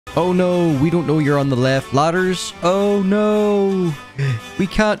Oh no, we don't know you're on the left. Ladders. Oh no. We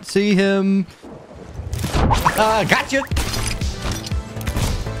can't see him. Gotcha.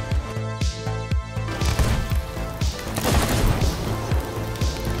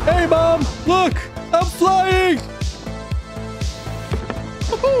 Hey, Mom, look, I'm flying.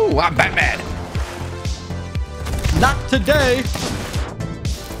 Woohoo, I'm Batman. Not today.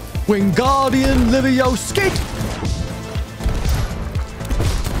 Wingardium Leviosa.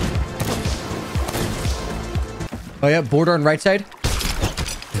 Oh yeah, border on right side.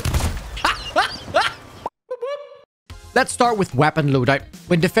 Let's start with weapon loadout.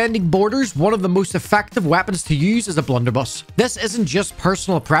 When defending borders, one of the most effective weapons to use is a blunderbuss. This isn't just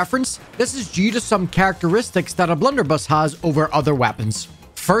personal preference, this is due to some characteristics that a blunderbuss has over other weapons.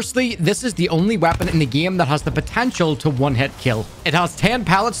 Firstly, this is the only weapon in the game that has the potential to one-hit kill. It has 10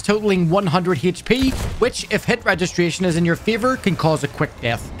 pellets totaling 100 HP, which, if hit registration is in your favor, can cause a quick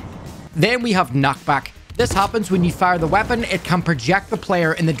death. Then we have knockback. This happens when you fire the weapon, it can project the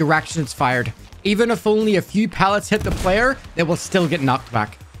player in the direction it's fired. Even if only a few pellets hit the player, they will still get knocked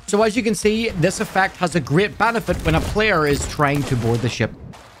back. So as you can see, this effect has a great benefit when a player is trying to board the ship.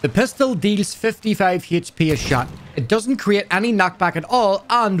 The pistol deals 55 HP a shot. It doesn't create any knockback at all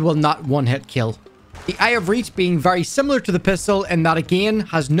and will not one-hit kill. The Eye of Reach being very similar to the pistol in that again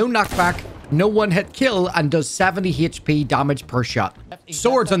has no knockback, no one-hit kill, and does 70 HP damage per shot.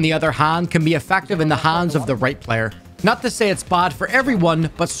 Swords, on the other hand, can be effective in the hands of the right player. Not to say it's bad for everyone,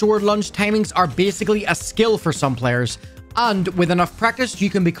 but sword lunge timings are basically a skill for some players, and with enough practice, you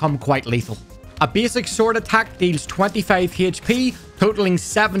can become quite lethal. A basic sword attack deals 25 HP, totaling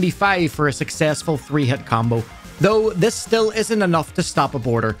 75 for a successful 3-hit combo. Though, this still isn't enough to stop a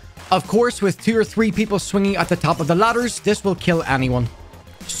boarder. Of course, with 2 or 3 people swinging at the top of the ladders, this will kill anyone.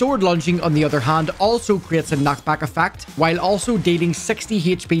 Sword lunging, on the other hand, also creates a knockback effect, while also dealing 60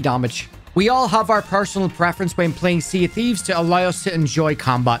 HP damage. We all have our personal preference when playing Sea of Thieves to allow us to enjoy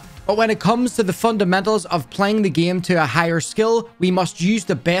combat. But when it comes to the fundamentals of playing the game to a higher skill, we must use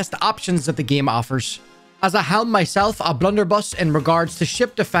the best options that the game offers. As a helm myself, a blunderbuss in regards to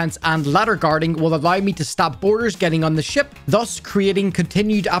ship defense and ladder guarding will allow me to stop boarders getting on the ship, thus creating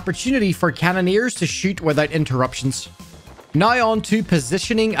continued opportunity for cannoneers to shoot without interruptions. Now on to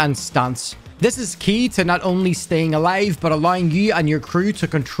positioning and stance. This is key to not only staying alive, but allowing you and your crew to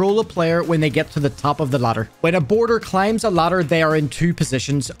control a player when they get to the top of the ladder. When a boarder climbs a ladder, they are in 2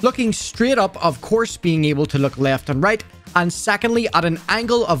 positions. Looking straight up, of course, being able to look left and right, and secondly, at an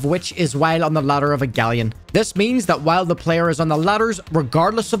angle of which is while on the ladder of a galleon. This means that while the player is on the ladders,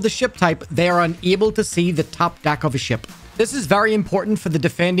 regardless of the ship type, they are unable to see the top deck of a ship. This is very important for the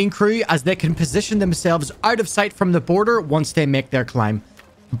defending crew as they can position themselves out of sight from the boarder once they make their climb.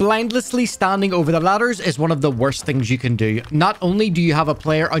 Blindlessly standing over the ladders is one of the worst things you can do. Not only do you have a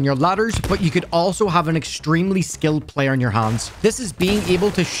player on your ladders, but you could also have an extremely skilled player in your hands. This is being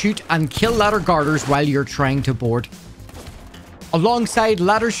able to shoot and kill ladder guarders while you're trying to board. Alongside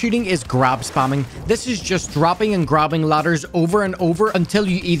ladder shooting is grab spamming. This is just dropping and grabbing ladders over and over until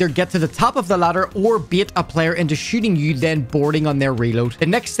you either get to the top of the ladder or bait a player into shooting you, then boarding on their reload. The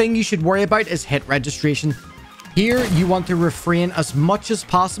next thing you should worry about is hit registration. Here, you want to refrain as much as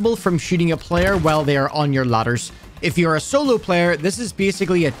possible from shooting a player while they are on your ladders. If you're a solo player, this is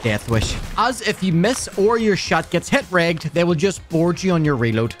basically a death wish, as if you miss or your shot gets hit regged, they will just board you on your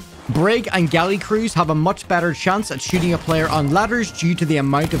reload. Brig and galley crews have a much better chance at shooting a player on ladders due to the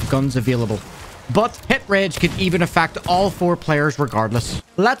amount of guns available. But hit reg can even affect all 4 players regardless.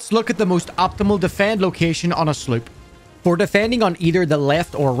 Let's look at the most optimal defend location on a sloop. For defending on either the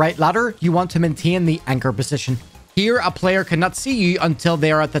left or right ladder, you want to maintain the anchor position. Here, a player cannot see you until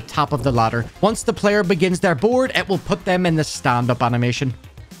they are at the top of the ladder. Once the player begins their board, it will put them in the stand-up animation.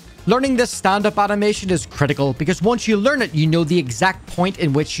 Learning this stand-up animation is critical because once you learn it, you know the exact point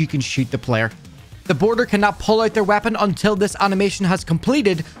in which you can shoot the player. The boarder cannot pull out their weapon until this animation has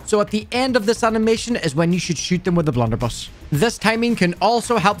completed, so at the end of this animation is when you should shoot them with a blunderbuss. This timing can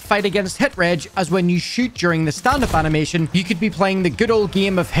also help fight against hit reg, as when you shoot during the stand-up animation, you could be playing the good old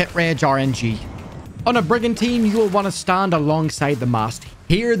game of hit reg RNG. On a brigantine, you will want to stand alongside the mast.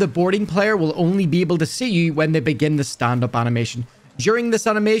 Here, the boarding player will only be able to see you when they begin the stand-up animation. During this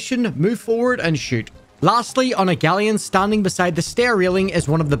animation, move forward and shoot. Lastly, on a galleon, standing beside the stair railing is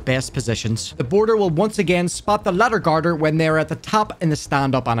one of the best positions. The boarder will once again spot the ladder guarder when they are at the top in the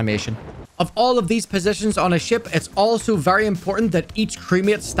stand-up animation. Of all of these positions on a ship, it's also very important that each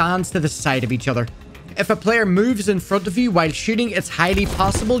crewmate stands to the side of each other. If a player moves in front of you while shooting, it's highly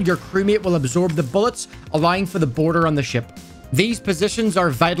possible your crewmate will absorb the bullets, allowing for the boarder on the ship. These positions are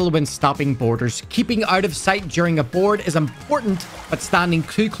vital when stopping boarders. Keeping out of sight during a board is important, but standing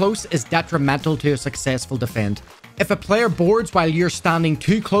too close is detrimental to a successful defend. If a player boards while you're standing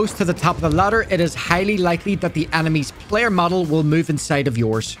too close to the top of the ladder, it is highly likely that the enemy's player model will move inside of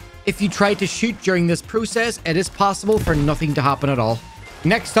yours. If you try to shoot during this process, it is possible for nothing to happen at all.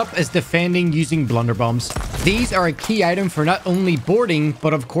 Next up is defending using blunderbombs. These are a key item for not only boarding,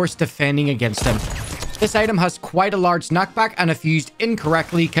 but of course defending against them. This item has quite a large knockback, and if used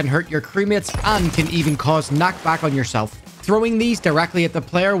incorrectly can hurt your crewmates and can even cause knockback on yourself. Throwing these directly at the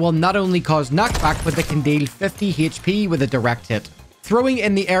player will not only cause knockback, but they can deal 50 HP with a direct hit. Throwing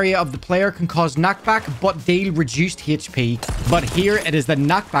in the area of the player can cause knockback, but deal reduced HP. But here it is the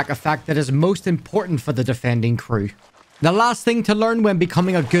knockback effect that is most important for the defending crew. The last thing to learn when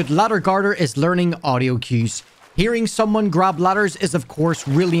becoming a good ladder guarder is learning audio cues. Hearing someone grab ladders is of course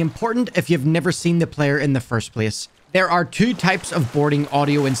really important if you've never seen the player in the first place. There are two types of boarding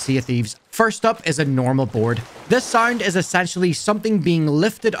audio in Sea of Thieves. First up is a normal board. This sound is essentially something being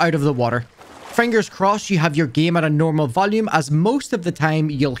lifted out of the water. Fingers crossed you have your game at a normal volume, as most of the time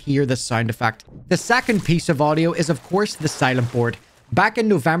you'll hear this sound effect. The second piece of audio is of course the silent board. Back in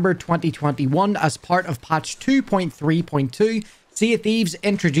November 2021, as part of patch 2.3.2, Sea of Thieves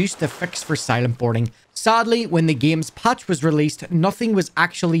introduced the fix for silent boarding. Sadly, when the game's patch was released, nothing was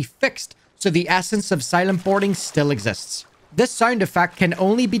actually fixed, so the essence of silent boarding still exists. This sound effect can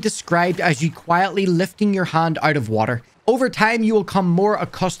only be described as you quietly lifting your hand out of water. Over time, you will become more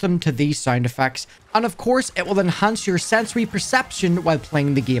accustomed to these sound effects, and of course, it will enhance your sensory perception while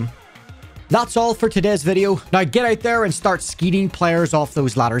playing the game. That's all for today's video. Now get out there and start skeeting players off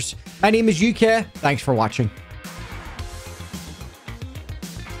those ladders. My name is UK. Thanks for watching.